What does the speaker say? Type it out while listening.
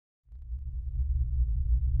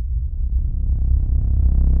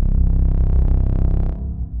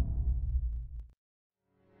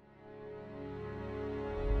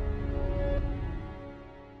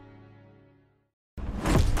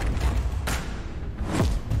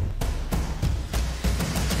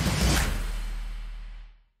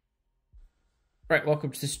Right,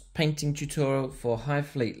 welcome to this painting tutorial for Hive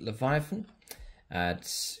Fleet Leviathan.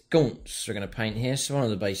 It's gaunts we're going to paint here, so one of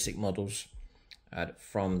the basic models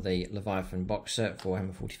from the Leviathan box set for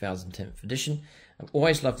Warhammer 40K 10th edition. I've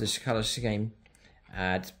always loved this colour scheme,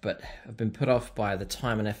 but I've been put off by the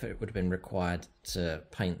time and effort it would have been required to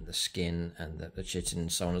paint the skin and the chitin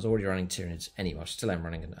and so on. I was already running Tyranids anyway. I still am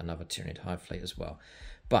running another Tyranid Hive Fleet as well.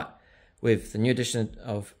 But with the new edition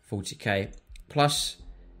of 40k, plus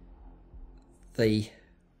the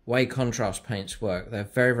way contrast paints work, they're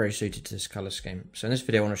very, very suited to this colour scheme. So in this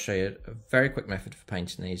video I want to show you a very quick method for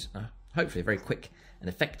painting these, hopefully a very quick and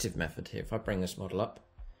effective method here. If I bring this model up,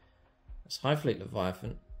 it's Hive Fleet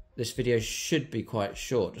Leviathan. This video should be quite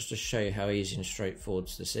short, just to show you how easy and straightforward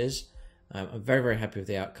this is. I'm very, very happy with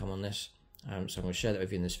the outcome on this, so I'm going to share that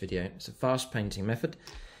with you in this video. It's a fast painting method.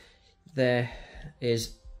 There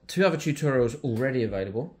is 2 other tutorials already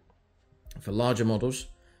available for larger models.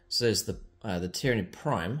 So there's the Tyranid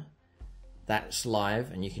Prime, that's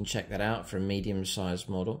live, and you can check that out for a medium-sized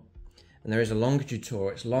model. And there is a longer tutorial.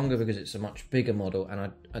 It's longer because it's a much bigger model,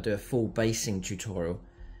 and I do a full basing tutorial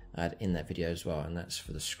in that video as well, and that's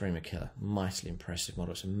for the Screamer Killer. Mightily impressive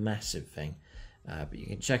model. It's a massive thing, but you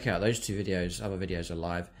can check out those 2 videos. Other videos are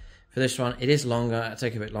live. For this one, it is longer. It'll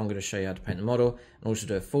take a bit longer to show you how to paint the model, and also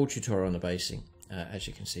do a full tutorial on the basing. As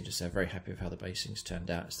you can see, just there, very happy with how the basing's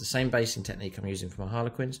turned out. It's the same basing technique I'm using for my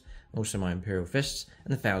Harlequins, also my Imperial Fists,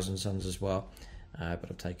 and the Thousand Suns as well. But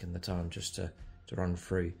I've taken the time just to run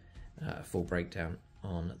through a full breakdown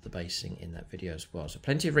on the basing in that video as well. So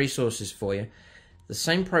plenty of resources for you. The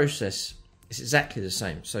same process is exactly the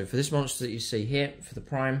same. So for this monster that you see here, for the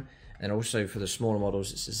Prime, and also for the smaller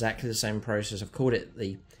models, it's exactly the same process. I've called it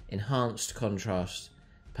the enhanced contrast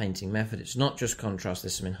painting method. It's not just contrast,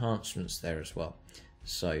 there's some enhancements there as well.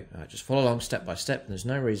 So just follow along step by step, and there's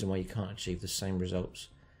no reason why you can't achieve the same results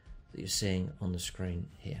that you're seeing on the screen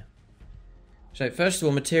here. So first of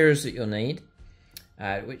all, materials that you'll need,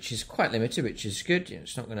 which is quite limited, which is good.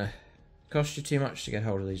 It's not going to cost you too much to get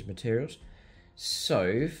hold of these materials.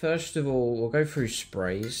 So first of all, we'll go through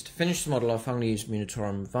sprays. To finish the model off, I'm going to use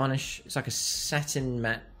Munitorum Varnish. It's like a satin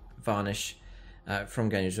matte varnish from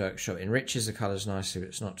Games Workshop. It enriches the colours nicely, but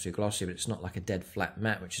it's not too glossy, but it's not like a dead flat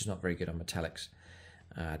matte, which is not very good on metallics.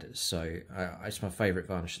 It's my favourite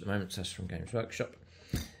varnish at the moment, so that's from Games Workshop.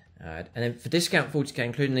 And then for discount 40k,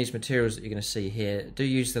 including these materials that you're going to see here, do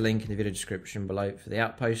use the link in the video description below for the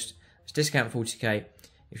Outpost. It's discount 40k.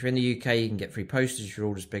 If you're in the UK, you can get free postage if your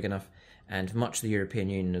order's big enough, and for much of the European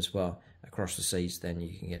Union as well, across the seas, then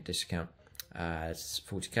you can get discount. It's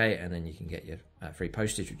 40k, and then you can get your free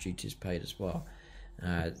postage with duties paid as well.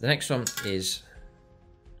 The next one is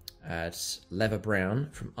it's Leather Brown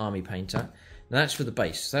from Army Painter. Now that's for the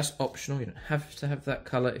base, so that's optional. You don't have to have that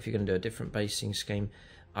colour if you're going to do a different basing scheme.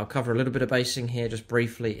 I'll cover a little bit of basing here just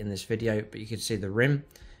briefly in this video, but you can see the rim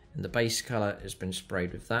and the base colour has been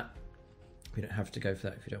sprayed with that. You don't have to go for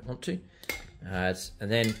that if you don't want to. And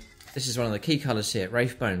then this is one of the key colours here,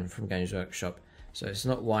 Wraithbone from Games Workshop. So it's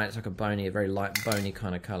not white, it's like a bony, a very light bony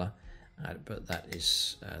kind of colour, but that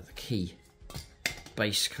is the key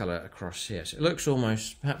base colour across here. So it looks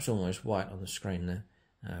perhaps almost white on the screen there,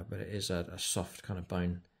 but it is a soft kind of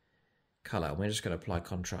bone colour. And we're just going to apply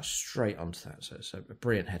contrast straight onto that. So it's a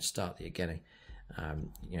brilliant head start that you're getting.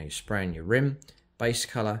 You're spraying your rim, base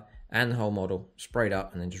colour, and the whole model sprayed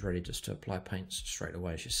up, and then just ready just to apply paints straight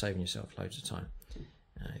away. So you're saving yourself loads of time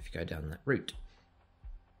if you go down that route.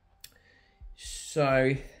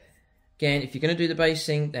 So again, if you're going to do the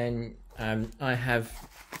basing, then I have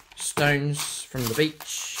stones from the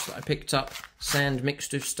beach that I picked up, sand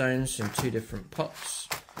mixed with stones in 2 different pots.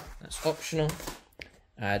 That's optional.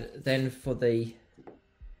 Then for the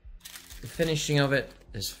finishing of it,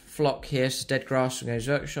 there's flock here. It's dead grass from Games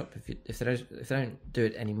Workshop. If they don't do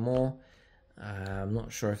it anymore, I'm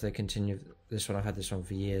not sure if they continue this one. I've had this one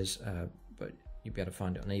for years, but you'll be able to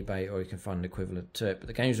find it on eBay, or you can find an equivalent to it. But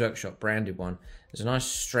the Games Workshop branded one, there's a nice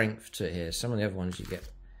strength to it here. Some of the other ones you get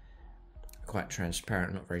quite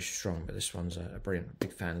transparent, not very strong, but this one's a brilliant,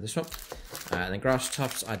 big fan of this one. And then grass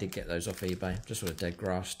tufts, I did get those off eBay, just sort of dead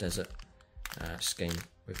grass desert scheme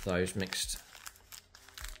with those mixed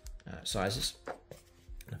sizes.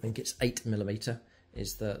 I think it's 8mm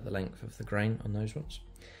is the length of the grain on those ones.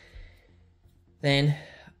 Then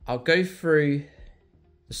I'll go through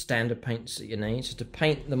the standard paints that you need. So to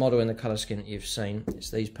paint the model in the colour scheme that you've seen, it's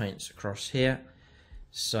these paints across here.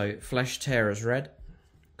 So Flesh Tearers red,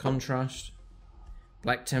 contrast,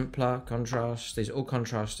 Black Templar, contrast. These are all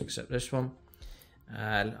contrast except this one.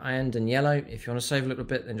 Iyanden yellow. If you want to save a little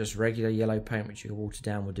bit, then just regular yellow paint, which you can water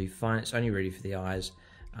down, will do fine. It's only really for the eyes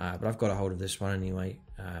but I've got a hold of this one anyway.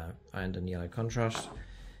 Iyanden yellow contrast.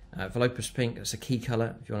 Volupus pink, that's a key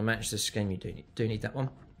colour. If you want to match this scheme, you do need that one.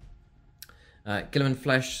 Guilliman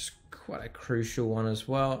flesh, quite a crucial one as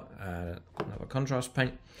well. Another contrast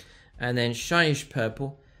paint. And then Shyish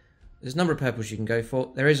purple. There's a number of purples you can go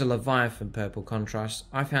for. There is a Leviathan purple contrast.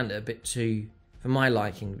 I found it a bit too, for my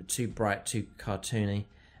liking, a bit too bright, too cartoony.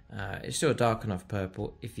 It's still a dark enough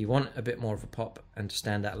purple. If you want a bit more of a pop and to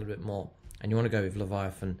stand out a little bit more, and you want to go with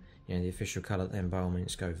Leviathan, you know, the official colour, then by all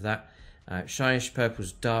means go with that. Shyish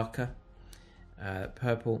purple's darker.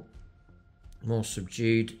 Purple, more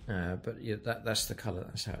subdued, but yeah, that's the colour.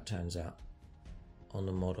 That's how it turns out on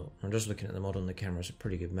the model. I'm just looking at the model on the camera. It's a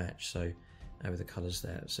pretty good match. So with the colours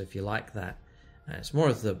there. So if you like that, it's more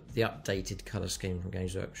of the updated colour scheme from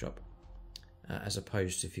Games Workshop, as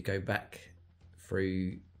opposed to if you go back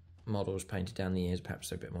through models painted down the years, perhaps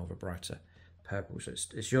they're a bit more of a brighter purple. So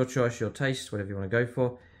it's your choice, your taste, whatever you want to go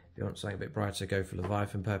for. If you want something a bit brighter, go for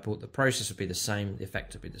Leviathan purple. The process will be the same, the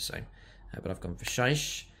effect will be the same, but I've gone for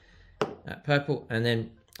Shyish purple. And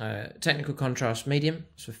then technical contrast medium,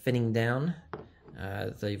 so thinning down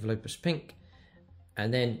the Volupus pink.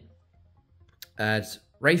 And then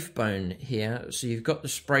Wraithbone here, so you've got the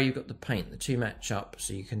spray, you've got the paint, the two match up,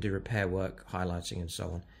 so you can do repair work, highlighting and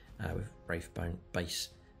so on with Wraithbone base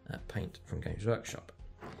paint from Games Workshop.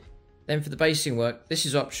 Then for the basing work, this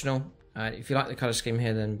is optional. If you like the colour scheme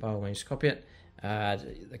here, then by all means copy it.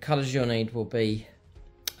 The colours you'll need will be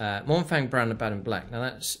Mournfang brown and bad and black. Now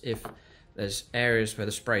that's if there's areas where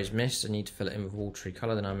the spray is missed and you need to fill it in with watery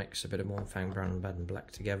colour, then I mix a bit of Mournfang brown and bad and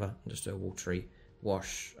black together and just do a watery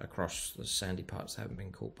wash across the sandy parts that haven't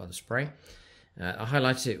been caught by the spray. I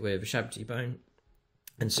highlight it with Shabty Bone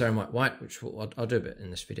and Ceramite White, which I'll do a bit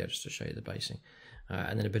in this video just to show you the basing.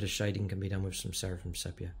 And then a bit of shading can be done with some Seraphim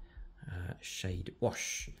Sepia shade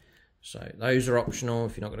wash. So those are optional.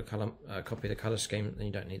 If you're not going to copy the colour scheme, then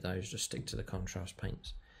you don't need those. Just stick to the contrast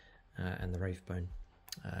paints and the Wraithbone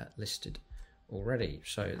listed already.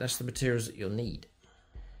 So that's the materials that you'll need.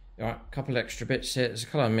 Alright, a couple of extra bits here. There's a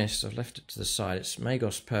colour I missed. I've left it to the side. It's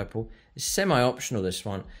Magos purple. It's semi-optional, this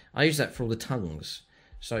one. I use that for all the tongues.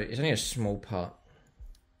 So it's only a small part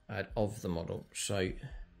of the model. So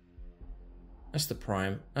that's the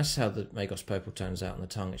prime. That's how the Magos purple turns out on the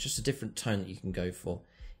tongue. It's just a different tone that you can go for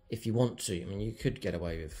if you want to. I mean, you could get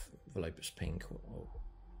away with Volupus pink or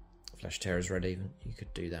Flesh Terror's red even. You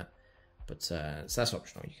could do that. But so that's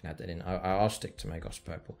optional. You can add that in. I'll stick to Magos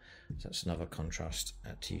purple. So that's another contrast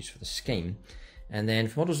to use for the scheme. And then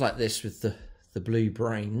for models like this with the blue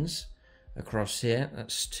brains across here,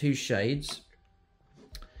 that's two shades.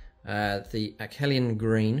 The Akhelian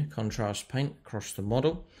green contrast paint across the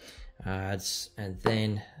model. And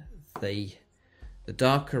then the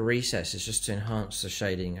darker recesses just to enhance the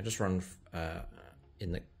shading. I just run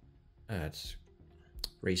in the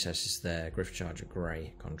recesses there, Gryph-Charger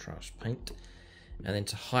grey contrast paint. And then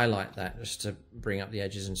to highlight that, just to bring up the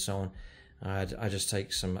edges and so on, I just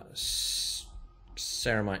take some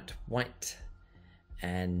Ceramite White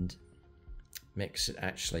and mix it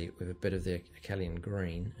actually with a bit of the Akhelian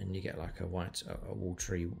green, and you get like a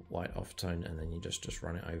watery white off tone, and then you just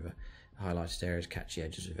run it over highlighted areas, catchy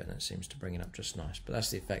edges with it, and it seems to bring it up just nice. But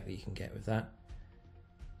that's the effect that you can get with that.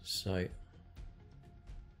 So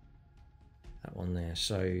that one there,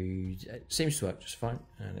 so it seems to work just fine,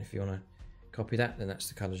 and if you want to copy that, then that's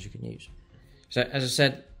the colours you can use. So as I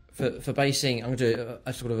said, for basing, I'm going to do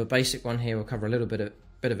a sort of a basic one here. We'll cover a little bit of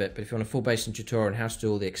it, but if you want a full basing tutorial on how to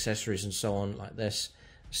do all the accessories and so on, like this,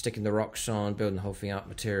 sticking the rocks on, building the whole thing up,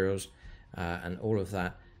 materials, and all of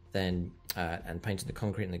that, then and painting the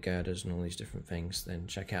concrete and the girders and all these different things, then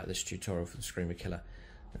check out this tutorial for the Screamer Killer,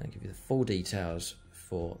 and I'll give you the full details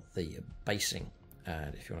for the basing.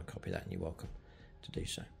 And if you want to copy that, and you're welcome to do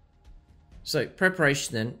so. So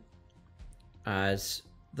preparation then, as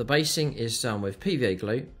the basing is done with PVA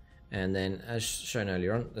glue, and then as shown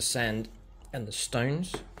earlier on, the sand and the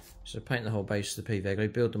stones. So paint the whole base of the PVA glue,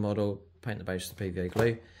 build the model, paint the base of the PVA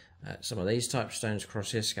glue. Some of these type of stones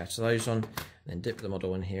across here, scatter those on, and then dip the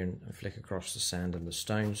model in here and flick across the sand and the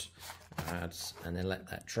stones, and then let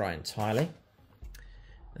that dry entirely.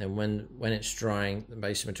 And then when it's drying, the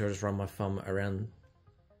basic material, just run my thumb around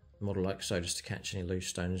the model like so, just to catch any loose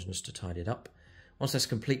stones and just to tidy it up. Once that's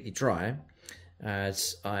completely dry,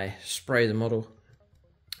 as I spray the model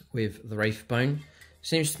with the Wraithbone,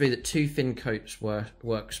 seems to be that two thin coats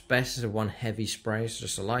works best as a one heavy spray, so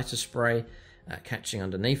just a lighter spray, catching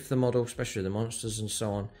underneath the model, especially the monsters and so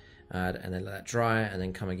on, and then let that dry, and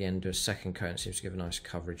then come again and do a second coat, and seems to give a nice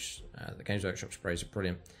coverage. The Games Workshop sprays are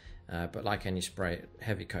brilliant, but like any spray,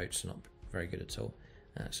 heavy coats are not very good at all.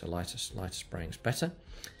 So lighter spraying is better.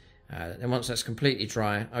 Then once that's completely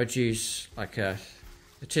dry, I would use like a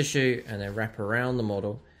tissue and then wrap around the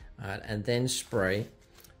model and then spray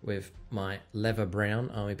with my Leather Brown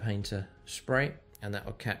Army Painter spray, and that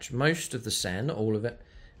will catch most of the sand, not all of it,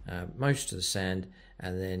 most of the sand,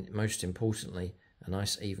 and then most importantly a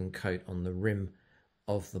nice even coat on the rim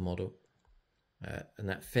of the model, and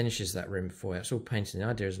that finishes that rim for you. It's all painted. The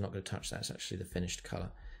idea is not going to touch that, it's actually the finished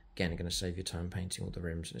colour. Again, you're going to save your time painting all the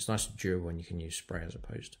rims, and it's nice and durable when you can use spray as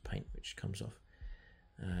opposed to paint, which comes off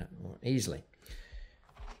more easily.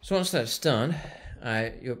 So once that's done,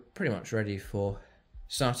 you're pretty much ready for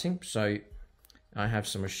starting. So I have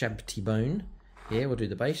some Wrathbone here. We'll do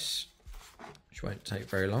the base, which won't take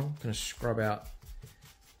very long. I'm going to scrub out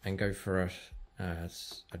and go for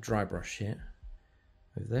a dry brush here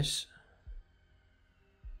with this.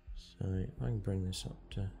 So if I can bring this up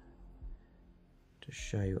to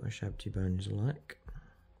show you what a Wrathbone is like.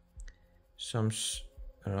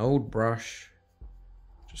 An old brush,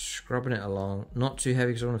 just scrubbing it along, not too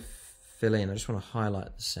heavy because I want to fill in. I just want to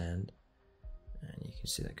highlight the sand, and you can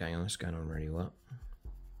see that going on. That's going on really well.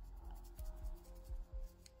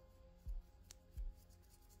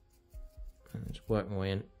 And just work my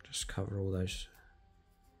way in, just cover all those,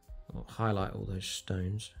 or highlight all those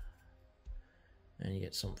stones, and you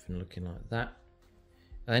get something looking like that.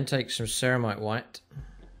 I then take some ceramite white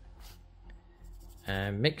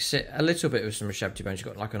and mix it a little bit with some Wrathbone. You've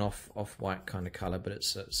got like an off-white kind of colour, but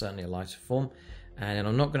it's certainly a lighter form. And then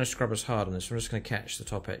I'm not going to scrub as hard on this. I'm just going to catch the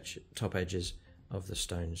top edges of the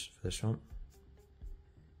stones for this one.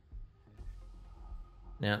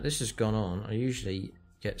 Now this has gone on. I usually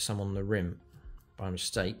get some on the rim by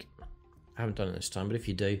mistake. I haven't done it this time, but if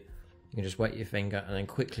you do, you can just wet your finger and then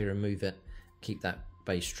quickly remove it. Keep that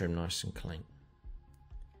base trim nice and clean.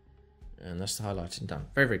 And that's the highlighting done.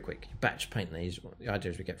 Very, very quick. You batch paint these. The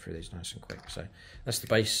idea is we get through these nice and quick. So that's the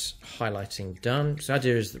base highlighting done. So the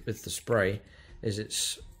idea is that with the spray, is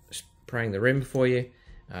it's spraying the rim for you.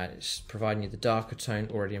 It's providing you the darker tone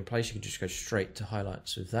already in place. You can just go straight to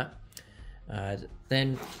highlights with that.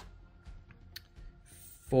 Then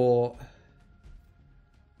for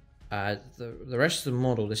the rest of the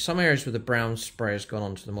model, there's some areas where the brown spray has gone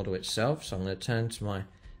onto the model itself. So I'm going to turn to my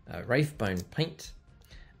Wraithbone paint.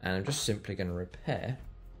 And I'm just simply going to repair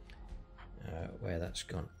where that's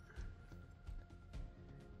gone.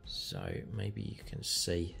 So maybe you can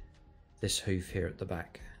see this hoof here at the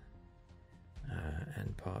back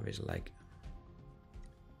and part of his leg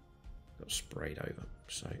got sprayed over.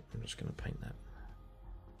 So I'm just going to paint that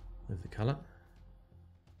with the colour.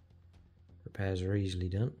 Repairs are easily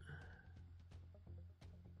done.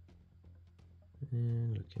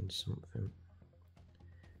 And looking something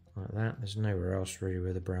like that. There's nowhere else really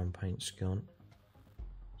where the brown paint's gone.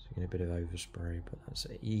 So you get a bit of overspray, but that's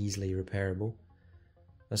easily repairable.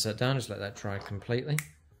 That's that done. Just let that dry completely.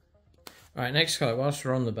 Alright, next colour. Whilst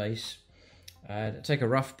we're on the base, take a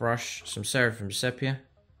rough brush, some Seraphim Sepia,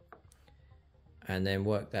 and then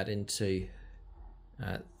work that into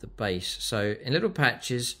the base. So in little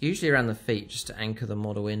patches, usually around the feet, just to anchor the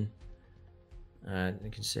model in.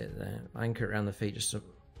 You can see it there. Anchor it around the feet just to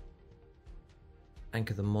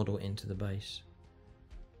anchor the model into the base.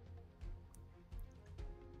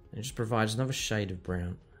 And it just provides another shade of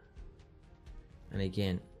brown. And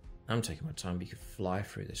again, I'm taking my time, but you can fly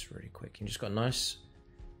through this really quick. You've just got a nice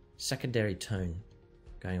secondary tone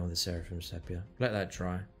going on with the Seraphim Sepia. Let that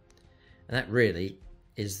dry. And that really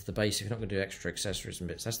is the base. If you're not going to do extra accessories and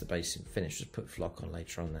bits, that's the base finish. Just put flock on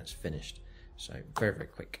later on, that's finished. So very, very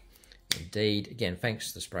quick. Indeed. Again, thanks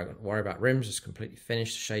to the spray. Don't worry about rims, it's completely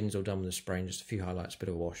finished. The shading's all done with the spray, and just a few highlights, a bit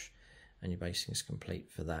of a wash, and your basing is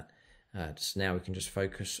complete for that. So now we can just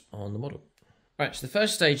focus on the model. Right, so the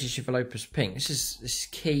first stage is your Volupus pink. This is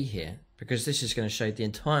key here, because this is going to shade the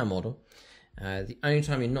entire model. The only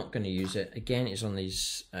time you're not going to use it, again, is on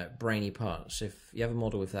these brainy parts. If you have a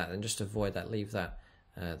model with that, then just avoid that, leave that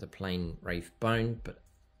the plain Wraithbone. But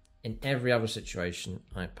in every other situation,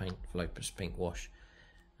 I paint Volupus pink wash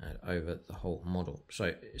over the whole model. So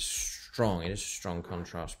it's strong, it is a strong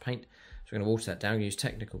contrast paint. So we're going to water that down, use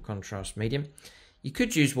technical contrast medium. You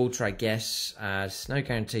could use water, I guess. There's no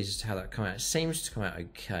guarantees as to how that come out. It seems to come out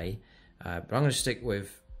okay, but I'm going to stick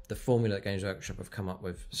with the formula that Games Workshop have come up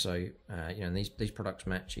with. So you know, these products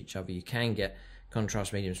match each other. You can get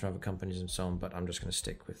contrast mediums from other companies and so on, but I'm just going to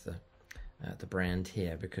stick with the brand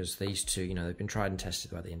here, because these two, you know, they've been tried and tested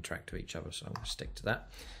by they interact with each other, so I'm going to stick to that.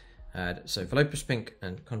 So Volupus pink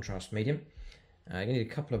and contrast medium. You need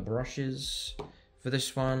a couple of brushes for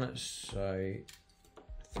this one. So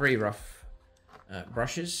 3 rough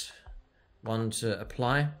brushes, one to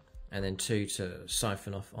apply and then 2 to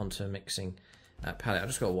siphon off onto a mixing palette. I've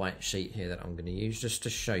just got a white sheet here that I'm going to use just to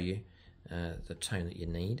show you the tone that you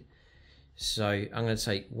need. So I'm going to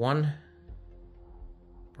take 1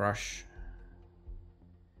 brush.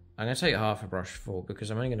 I'm going to take half a brush full because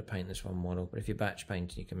I'm only going to paint this one model, but if you're batch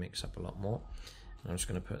painting you can mix up a lot more. I'm just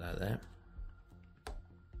going to put that there.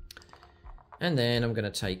 And then I'm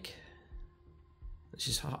going to take, this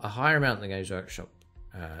is a higher amount than Games Workshop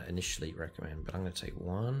initially recommend, but I'm going to take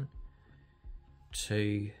 1,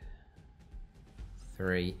 2,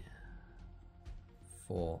 3,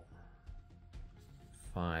 4,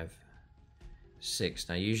 5, 6.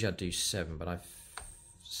 Now usually I do 7, but I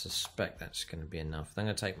suspect that's going to be enough. Then I'm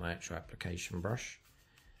going to take my actual application brush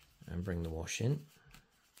and bring the wash in,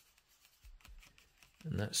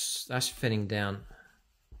 and that's thinning down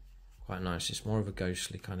quite nice. It's more of a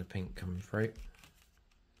ghostly kind of pink coming through.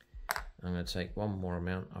 I'm going to take 1 more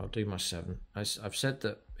amount. I'll do my 7. I've said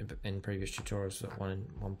that in previous tutorials that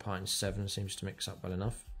 1 part in 7 seems to mix up well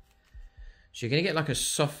enough. So you're going to get like a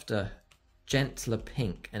softer, gentler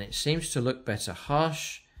pink, and it seems to look better.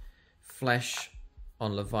 Harsh flesh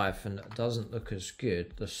on Leviathan doesn't look as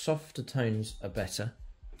good. The softer tones are better.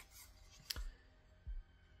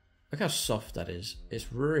 Look how soft that is.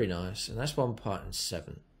 It's really nice, and that's 1 part in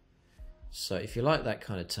 7. So if you like that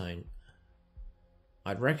kind of tone,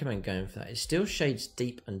 I'd recommend going for that. It still shades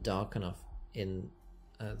deep and dark enough in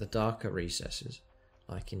the darker recesses,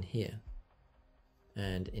 like in here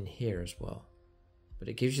and in here as well. But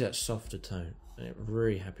it gives you that softer tone, and I'm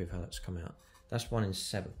really happy with how that's come out. That's 1 in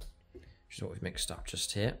 7, which is what we've mixed up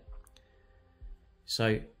just here.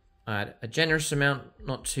 So I add a generous amount,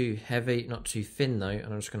 not too heavy, not too thin though, and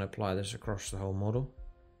I'm just going to apply this across the whole model.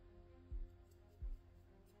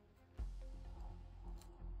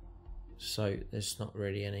 So there's not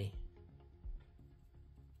really any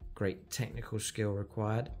great technical skill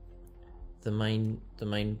required. The main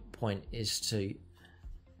point is to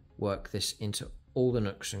work this into all the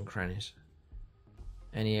nooks and crannies.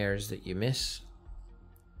 Any areas that you miss,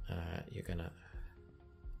 you're gonna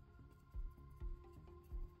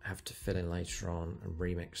have to fill in later on and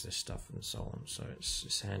remix this stuff and so on. So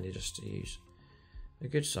it's handy just to use a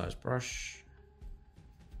good sized brush,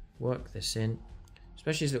 work this in.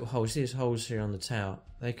 Especially these little holes. See these holes here on the tower?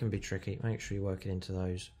 They can be tricky. Make sure you work it into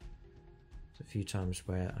those. There's a few times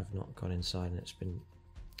where I've not gone inside and it's been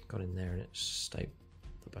got in there and it's stayed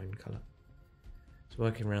the bone colour. So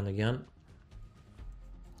working around the gun.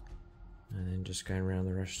 And then just going around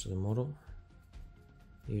the rest of the model.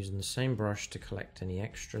 Using the same brush to collect any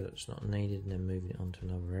extra that's not needed and then moving it onto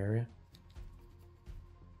another area.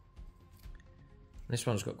 This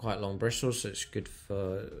one's got quite long bristles, so it's good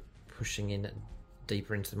for pushing in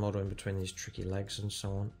deeper into the model in between these tricky legs and so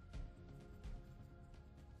on.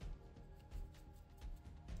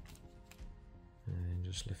 And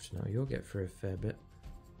just lifting up, you'll get through a fair bit.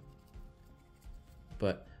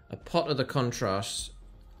 But a pot of the contrast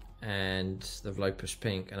and the Volupus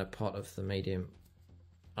pink and a pot of the medium,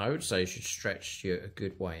 I would say should stretch you a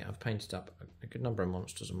good way. I've painted up a good number of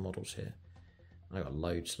monsters and models here. I've got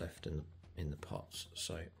loads left in the pots,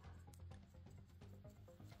 so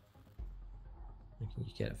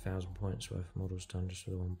you get 1,000 points worth of models done just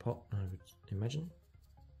with 1 pot, I would imagine.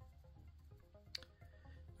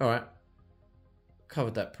 Alright,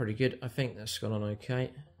 covered that pretty good. I think that's gone on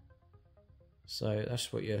okay. So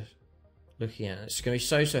that's what you're looking at. It's going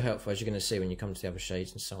to be so helpful, as you're going to see when you come to the other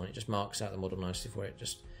shades and so on. It just marks out the model nicely for it. It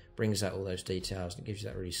just brings out all those details and it gives you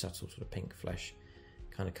that really subtle sort of pink flesh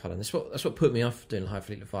kind of colour. And that's what put me off doing Hive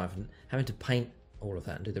Fleet Leviathan, having to paint all of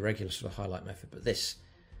that and do the regular sort of highlight method. But this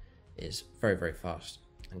is very fast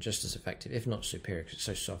and just as effective, if not superior, because it's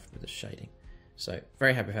so soft with the shading. So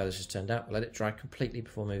very happy with how this has turned out. We'll let it dry completely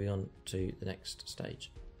before moving on to the next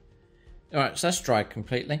stage. Alright, so that's dried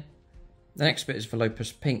completely. The next bit is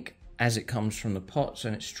Volupus pink as it comes from the pot, so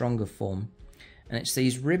in its stronger form. And it's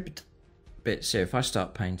these ribbed bits here. If I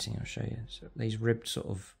start painting, I'll show you. So these ribbed sort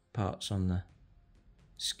of parts on the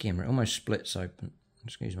skimmer. It almost splits open. I'm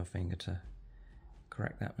just going to use my finger to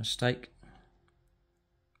correct that mistake.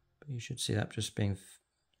 But you should see that just being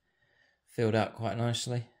filled out quite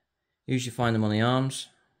nicely. Usually find them on the arms.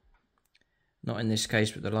 Not in this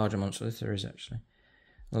case, but the larger monsters. There is actually.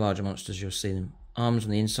 The larger monsters, you'll see them. Arms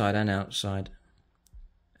on the inside and outside.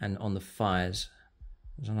 And on the thighs.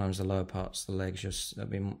 Sometimes the lower parts of the legs, they'll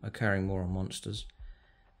be occurring more on monsters.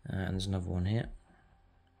 And there's another one here.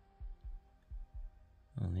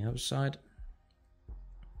 On the other side.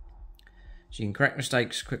 So you can correct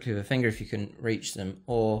mistakes quickly with a finger if you can reach them,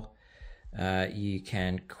 or you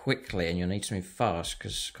can quickly, and you'll need to move fast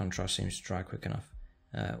because contrast seems to dry quick enough,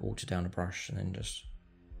 water down a brush and then just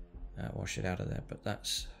wash it out of there. But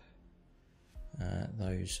that's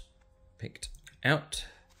those picked out.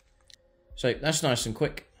 So that's nice and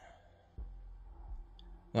quick.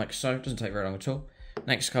 Like so, doesn't take very long at all.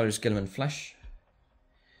 Next colour is Guilliman Flesh.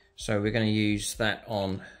 So we're going to use that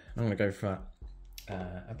on, I'm going to go for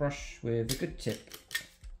a brush with a good tip,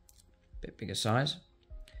 a bit bigger size.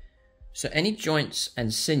 So any joints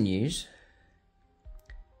and sinews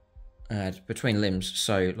between limbs,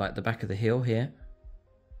 so like the back of the heel here,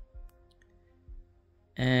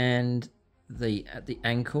 and at the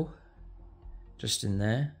ankle, just in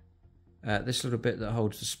there, this little bit that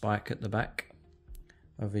holds the spike at the back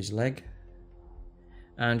of his leg,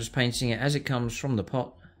 and just painting it as it comes from the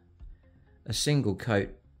pot, a single coat.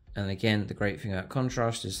 And again, the great thing about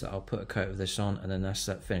contrast is that I'll put a coat of this on and then that's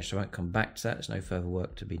that finished. I won't come back to that, there's no further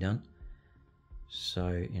work to be done. So,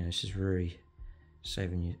 you know, this is really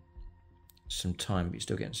saving you some time, but you're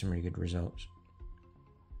still getting some really good results.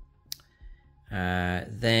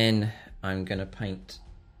 Then I'm going to paint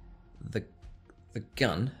the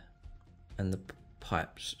gun and the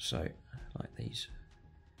pipes, so like these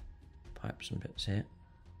pipes and bits here.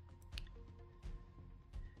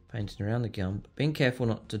 Painting around the gun, but being careful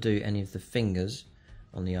not to do any of the fingers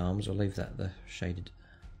on the arms. I'll leave that the shaded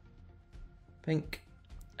pink,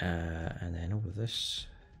 and then all of this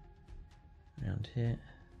around here,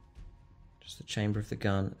 just the chamber of the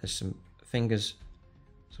gun. There's some fingers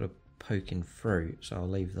sort of poking through, so I'll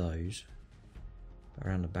leave those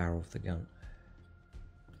around the barrel of the gun.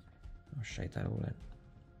 I'll shade that all in.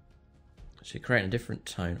 So you're creating a different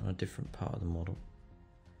tone on a different part of the model.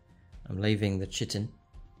 I'm leaving the chitin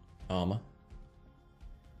armor.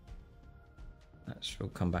 We'll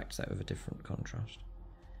come back to that with a different contrast.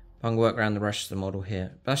 I'm going to work around the rest of the model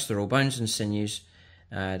here. That's they're all bones and sinews,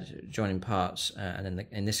 joining parts, and then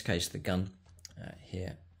in this case the gun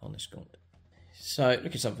here on this gaunt. So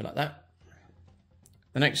look at something like that.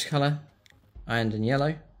 The next colour, Iyanden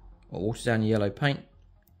yellow, or watered down yellow paint.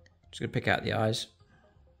 Just going to pick out the eyes.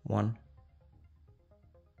 1,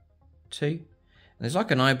 2. And there's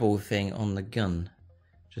like an eyeball thing on the gun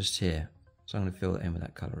just here, so I'm going to fill it in with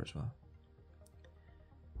that colour as well.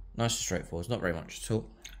 Nice and straightforward, it's not very much at all.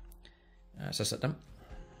 So that's that done.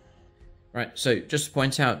 Right, so just to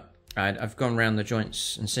point out, I've gone around the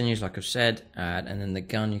joints and sinews like I've said, and then the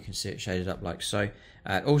gun, you can see it shaded up like so.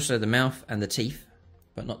 Also the mouth and the teeth,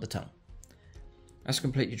 but not the tongue. That's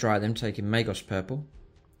completely dry then, taking Magos purple.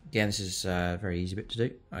 Again, this is a very easy bit to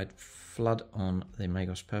do. I'd flood on the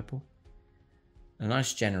Magos purple. A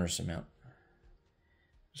nice generous amount.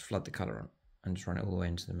 Just flood the colour on and just run it all the way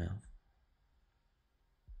into the mouth.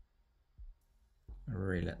 I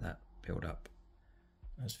really let that build up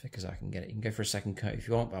as thick as I can get it. You can go for a second coat if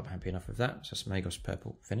you want, but I'm happy enough with that. So that's Magos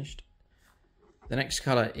purple finished. The next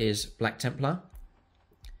colour is Black Templar.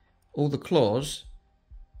 All the claws,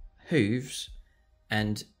 hooves,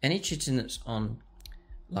 and any chitin that's on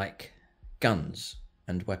like guns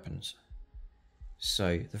and weapons.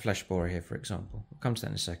 So the flesh borer here, for example. We'll come to that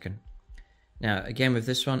in a second. Now, again with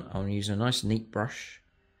this one, I'm using a nice neat brush.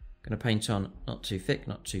 I'm going to paint on not too thick,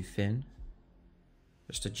 not too thin.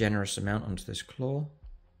 Just a generous amount onto this claw.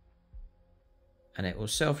 And it will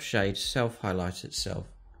self-shade, self-highlight itself.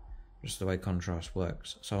 Just the way contrast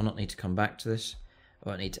works. So I'll not need to come back to this. I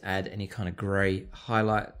won't need to add any kind of grey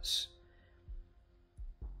highlights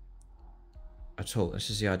at all.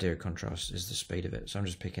 This is the idea of contrast, is the speed of it. So I'm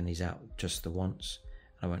just picking these out just the once.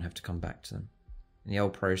 And I won't have to come back to them. In the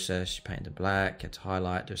old process, you paint in black, you had to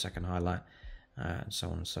highlight, do a second highlight, and so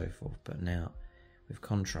on and so forth. But now, with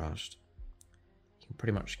contrast, you can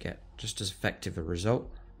pretty much get just as effective a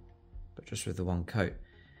result, but just with the one coat.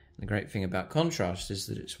 And the great thing about contrast is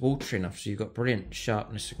that it's watery enough, so you've got brilliant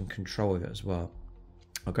sharpness and control of it as well.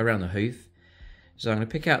 I'll go around the hoof. So I'm going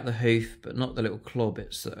to pick out the hoof, but not the little claw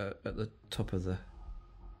bits that are at the top of the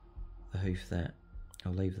hoof there.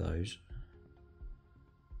 I'll leave those.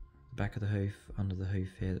 Back of the hoof, under the hoof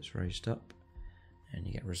here that's raised up, and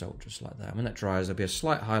you get a result just like that. When that dries, there'll be a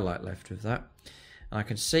slight highlight left with that, and I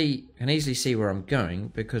can easily see where I'm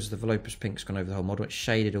going because the Volupus pink's gone over the whole model. It's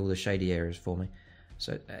shaded all the shady areas for me,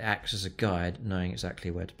 so it acts as a guide, knowing exactly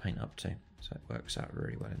where to paint up to. So it works out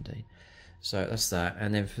really well indeed. So that's that,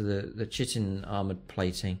 and then for the chitin armoured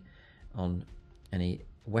plating on any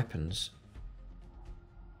weapons,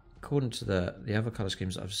 according to the other colour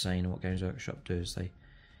schemes that I've seen and what Games Workshop do is they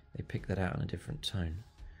pick that out in a different tone.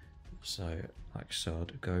 So, like so, I'll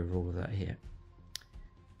go over all of that here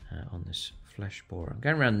on this flesh borer. I'm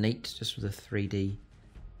going around neat, just with the 3D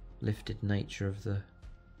lifted nature of the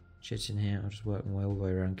chitin here. I'll just work my way all the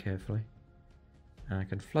way around carefully. And I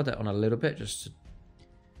can flood it on a little bit, just to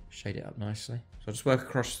shade it up nicely. So I'll just work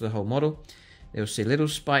across the whole model. You'll see little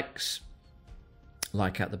spikes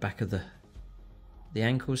like at the back of the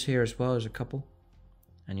ankles here as well, as a couple.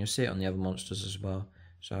 And you'll see it on the other monsters as well.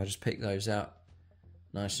 So I just pick those out.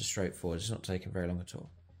 Nice and straightforward. It's not taking very long at all.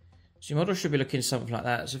 So your model should be looking something like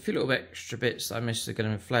that. There's a few little extra bits that I missed to get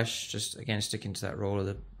in flesh. Just again sticking to that rule of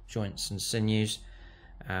the joints and sinews.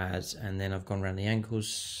 And then I've gone around the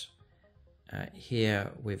ankles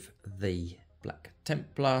here with the black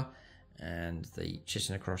Templar and the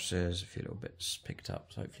chitin across. There's a few little bits picked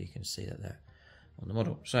up, so hopefully you can see that there on the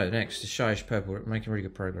model. So next is Shyish purple. We're making really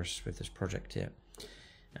good progress with this project here,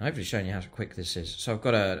 and hopefully showing you how quick this is. So I've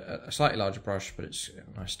got a slightly larger brush, but it's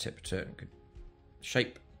a nice tip to it, good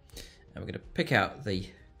shape, and we're going to pick out the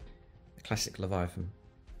classic Leviathan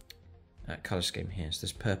colour scheme here. So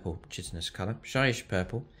this purple chitinous colour, Shyish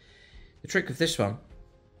purple. The trick with this one,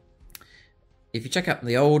 if you check out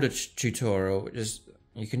the older tutorial,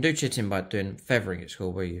 you can do chitin by doing feathering, it's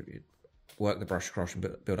called, where you work the brush across and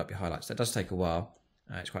build up your highlights. That does take a while.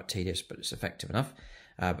 It's quite tedious, but it's effective enough.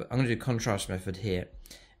 But I'm going to do contrast method here.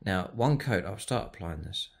 Now, one coat, I'll start applying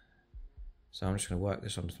this. So I'm just going to work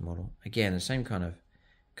this onto the model. Again, the same kind of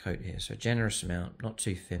coat here. So a generous amount, not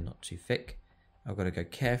too thin, not too thick. I've got to go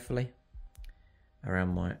carefully around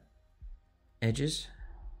my edges.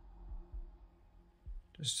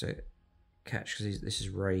 Just to catch, because this is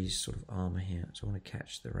raised sort of armour here. So I want to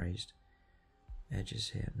catch the raised edges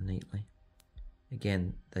here neatly.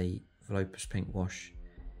 Again, the Volupus pink wash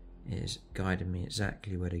is guiding me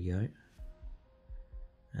exactly where to go.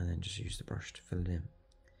 And then just use the brush to fill it in.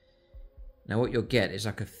 Now what you'll get is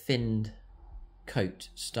like a thinned coat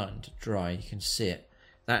starting to dry. You can see it.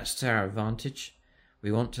 That's to our advantage.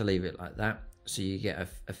 We want to leave it like that. So you get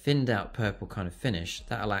a thinned out purple kind of finish.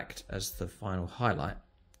 That'll act as the final highlight.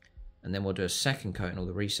 And then we'll do a second coat in all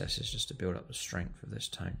the recesses just to build up the strength of this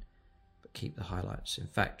tone. But keep the highlights. In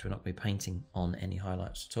fact, we're not going to be painting on any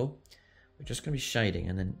highlights at all. We're just going to be shading,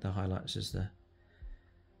 and then the highlights is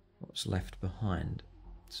what's left behind.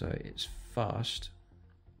 So it's fast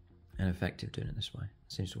and effective doing it this way.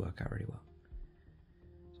 It seems to work out really well.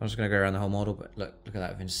 So I'm just going to go around the whole model, but look at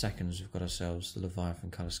that, within seconds we've got ourselves the Leviathan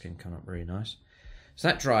colour scheme coming up really nice. So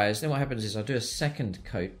that dries, then what happens is I'll do a second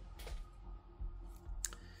coat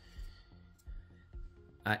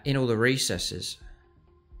in all the recesses,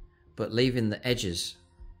 but leaving the edges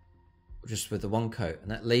just with the one coat,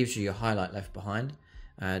 and that leaves you your highlight left behind.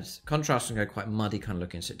 Contrast can go quite muddy kind of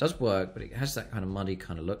looking, so it does work, but it has that kind of muddy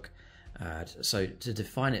kind of look. So to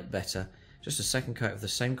define it better, just a second coat of the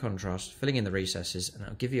same contrast, filling in the recesses, and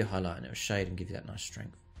it'll give you a highlight and it'll shade and give you that nice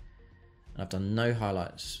strength. And I've done no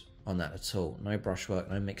highlights on that at all, no brushwork,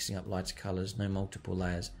 no mixing up lighter colours, no multiple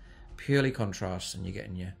layers, purely contrast, and you're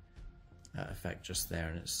getting your effect just there,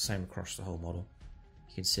 and it's the same across the whole model.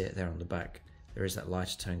 You can see it there on the back. There is that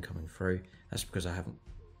lighter tone coming through. That's because I haven't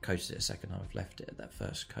coated it a second, I've left it at that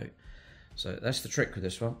first coat. So that's the trick with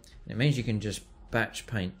this one. And it means you can just batch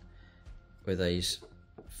paint with these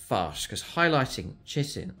fast, because highlighting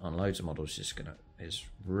chitin on loads of models is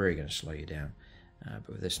really going to slow you down. But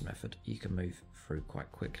with this method, you can move through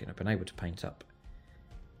quite quickly. And I've been able to paint up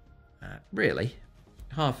really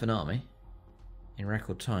half an army in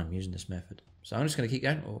record time using this method. So I'm just going to keep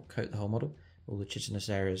going, or coat the whole model, all the chitinous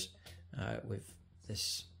areas with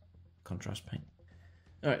this contrast paint.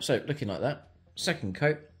 Alright, so looking like that. Second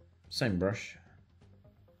coat, same brush.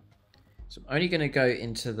 So I'm only going to go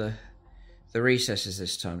into the recesses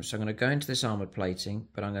this time. So I'm going to go into this armoured plating,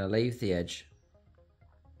 but I'm going to leave the edge.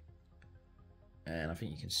 And I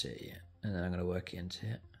think you can see it, yeah. And then I'm going to work it into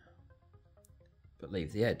here, but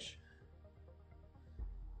leave the edge.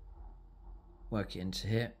 Work it into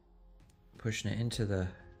here, pushing it into the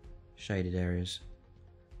shaded areas,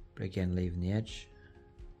 but again leaving the edge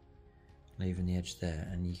there,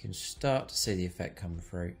 and you can start to see the effect coming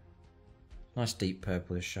through. Nice deep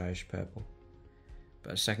purple, this Shyish purple,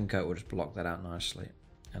 but a second coat will just block that out nicely.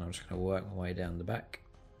 And I'm just going to work my way down the back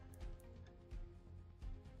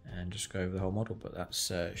and just go over the whole model, but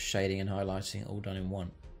that's shading and highlighting all done in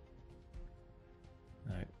one.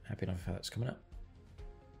 Happy enough with how that's coming up.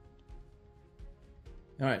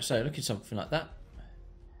 Alright, so looking something like that.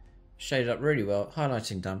 Shaded up really well,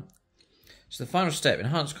 highlighting done. So the final step,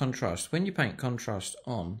 enhance contrast. When you paint contrast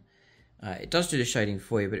on, it does do the shading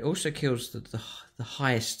for you, but it also kills the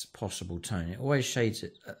highest possible tone. It always shades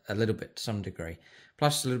it a little bit to some degree,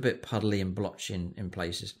 plus a little bit puddly and blotchy in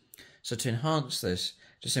places. So to enhance this,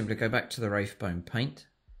 just simply go back to the Wraithbone paint,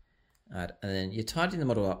 and then you're tidying the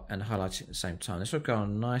model up and highlighting at the same time. This will go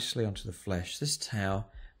on nicely onto the flesh. This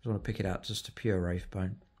towel, I just want to pick it out just to pure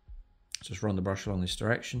Wraithbone. Just run the brush along this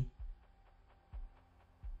direction.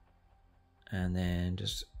 and then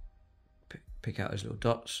just pick out those little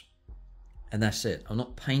dots, and that's it. I'm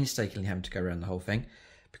not painstakingly having to go around the whole thing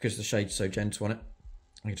because the shade's so gentle on it.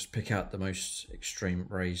 I can just pick out the most extreme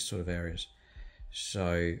raised sort of areas.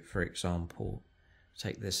 So, for example,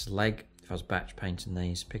 take this leg. If I was batch painting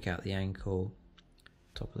these, pick out the ankle,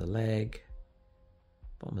 top of the leg,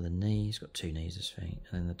 bottom of the knee. It's got 2 knees, this thing,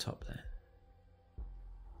 and then the top there.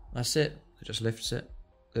 That's it. It just lifts it.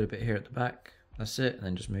 A little bit here at the back. That's it, and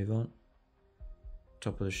then just move on.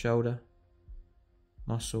 Top of the shoulder,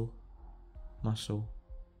 muscle, muscle,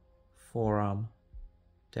 forearm,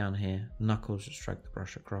 down here, knuckles, just drag the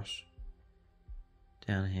brush across,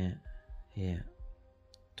 down here, here,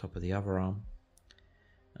 top of the other arm,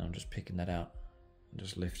 and I'm just picking that out and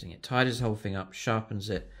just lifting it. Tidies the whole thing up, sharpens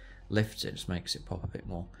it, lifts it, just makes it pop a bit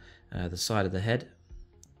more. The side of the head,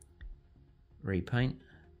 repaint,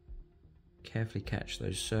 carefully catch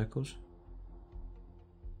those circles,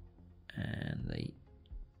 and the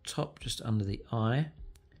top just under the eye,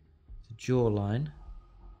 the jawline.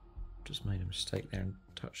 Just made a mistake there and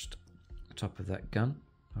touched the top of that gun.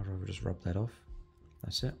 I'd rather just rub that off.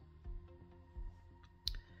 That's it.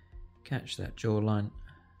 Catch that jawline,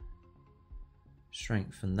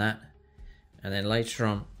 strengthen that, and then later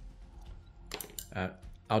on,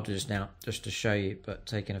 I'll do this now just to show you, but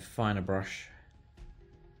taking a finer brush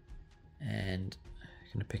and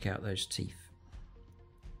I'm going to pick out those teeth.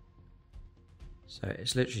 So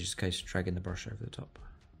it's literally just a case of dragging the brush over the top.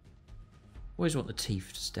 Always want the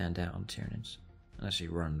teeth to stand out on Tyranids, and actually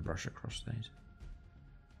run the brush across those.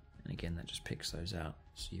 And again, that just picks those out.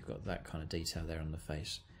 So you've got that kind of detail there on the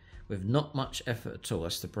face, with not much effort at all.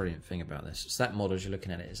 That's the brilliant thing about this. So that model, as you're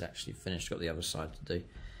looking at it, is actually finished. Got the other side to do.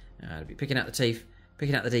 I'll be picking out the teeth,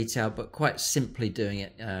 picking out the detail, but quite simply doing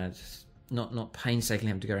it. Not painstakingly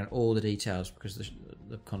having to go around all the details because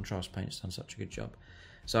the contrast paint's done such a good job.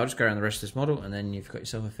 So I'll just go around the rest of this model, and then you've got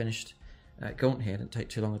yourself a finished gaunt here. It didn't take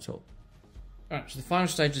too long at all. Alright, so the final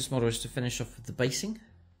stage of this model is to finish off with the basing.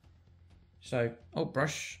 So, old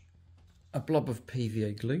brush, a blob of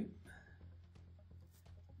PVA glue.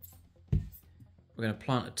 We're going to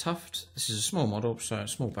plant a tuft. This is a small model, so a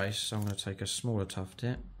small base, so I'm going to take a smaller tuft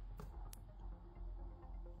here.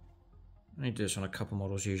 I need to do this on a couple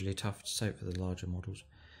models, usually tuft, save for the larger models.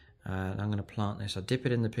 I'm going to plant this. I dip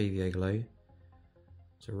it in the PVA glue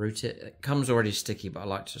to root it. It comes already sticky, but I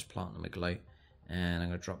like to just plant them with glue. And I'm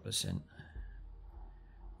going to drop this in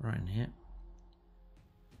right in here.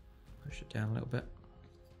 Push it down a little bit.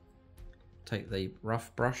 Take the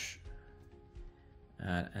rough brush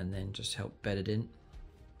and then just help bed it in.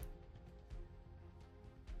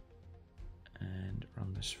 And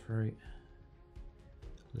run this through.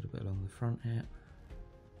 A little bit along the front here.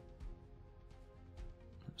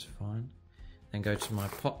 That's fine. Then go to my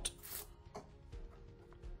pot.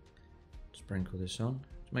 Sprinkle this on.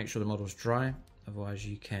 To make sure the model's dry, otherwise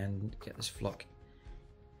you can get this flock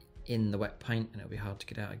in the wet paint and it'll be hard to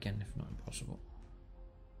get out again, if not impossible.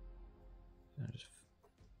 So just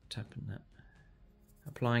tapping that,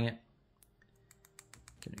 applying it,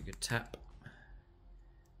 giving it a good tap,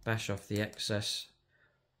 bash off the excess,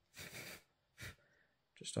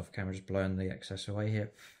 just off camera, just blowing the excess away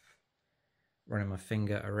here, running my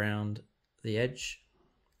finger around the edge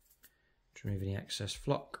to remove any excess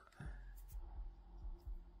flock.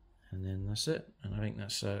 And then that's it, and I think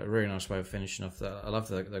that's a really nice way of finishing off that. I love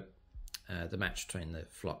the match between the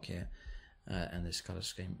flock here and this colour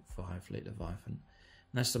scheme for Hive Fleet Leviathan. And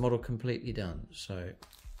that's the model completely done, so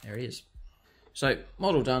there he is. So,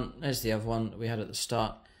 model done, there's the other one that we had at the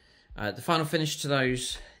start. The final finish to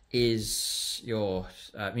those is your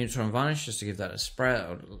Munitorum Varnish, just to give that a spray.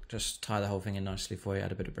 I'll just tie the whole thing in nicely for you,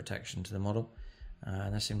 add a bit of protection to the model.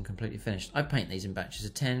 And that's him completely finished. I paint these in batches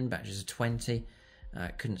of 10, batches of 20.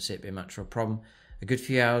 Couldn't see it being much of a problem. A good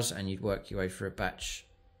few hours and you'd work your way through a batch.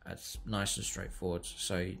 That's nice and straightforward.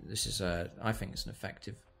 So this is, I think it's an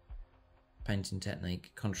effective painting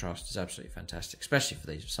technique. Contrast is absolutely fantastic, especially for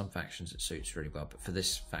these. Some factions it suits really well, but for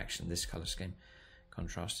this faction, this colour scheme,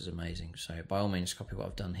 contrast is amazing. So by all means, copy what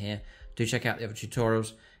I've done here. Do check out the other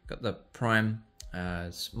tutorials. Got the Prime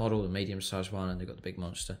model, the medium-sized one, and they've got the big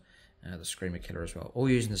monster, the Screamer Killer as well. All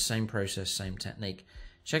using the same process, same technique.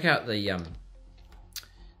 Check out the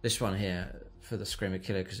this one here for the Screamer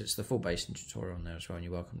Killer because it's the full basing tutorial on there as well, and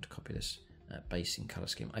you're welcome to copy this basing colour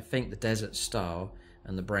scheme. I think the desert style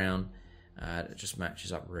and the brown it just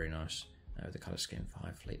matches up really nice with the colour scheme for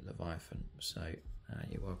Hive Fleet Leviathan, so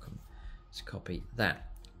you're welcome to copy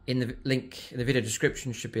that. In the link in the video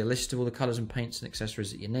description should be a list of all the colours and paints and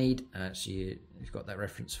accessories that you need, so you've got that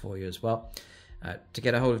reference for you as well. To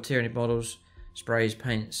get a hold of Tyranid models, sprays,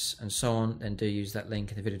 paints and so on, then do use that link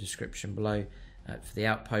in the video description below for the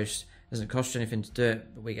Outpost. It doesn't cost you anything to do it,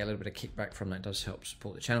 but we get a little bit of kickback from that. It does help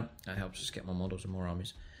support the channel. It helps us get more models and more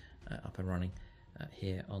armies up and running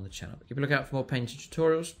here on the channel. Keep a lookout for more painting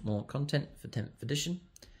tutorials, more content for 10th edition.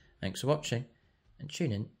 Thanks for watching, and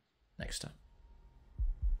tune in next time.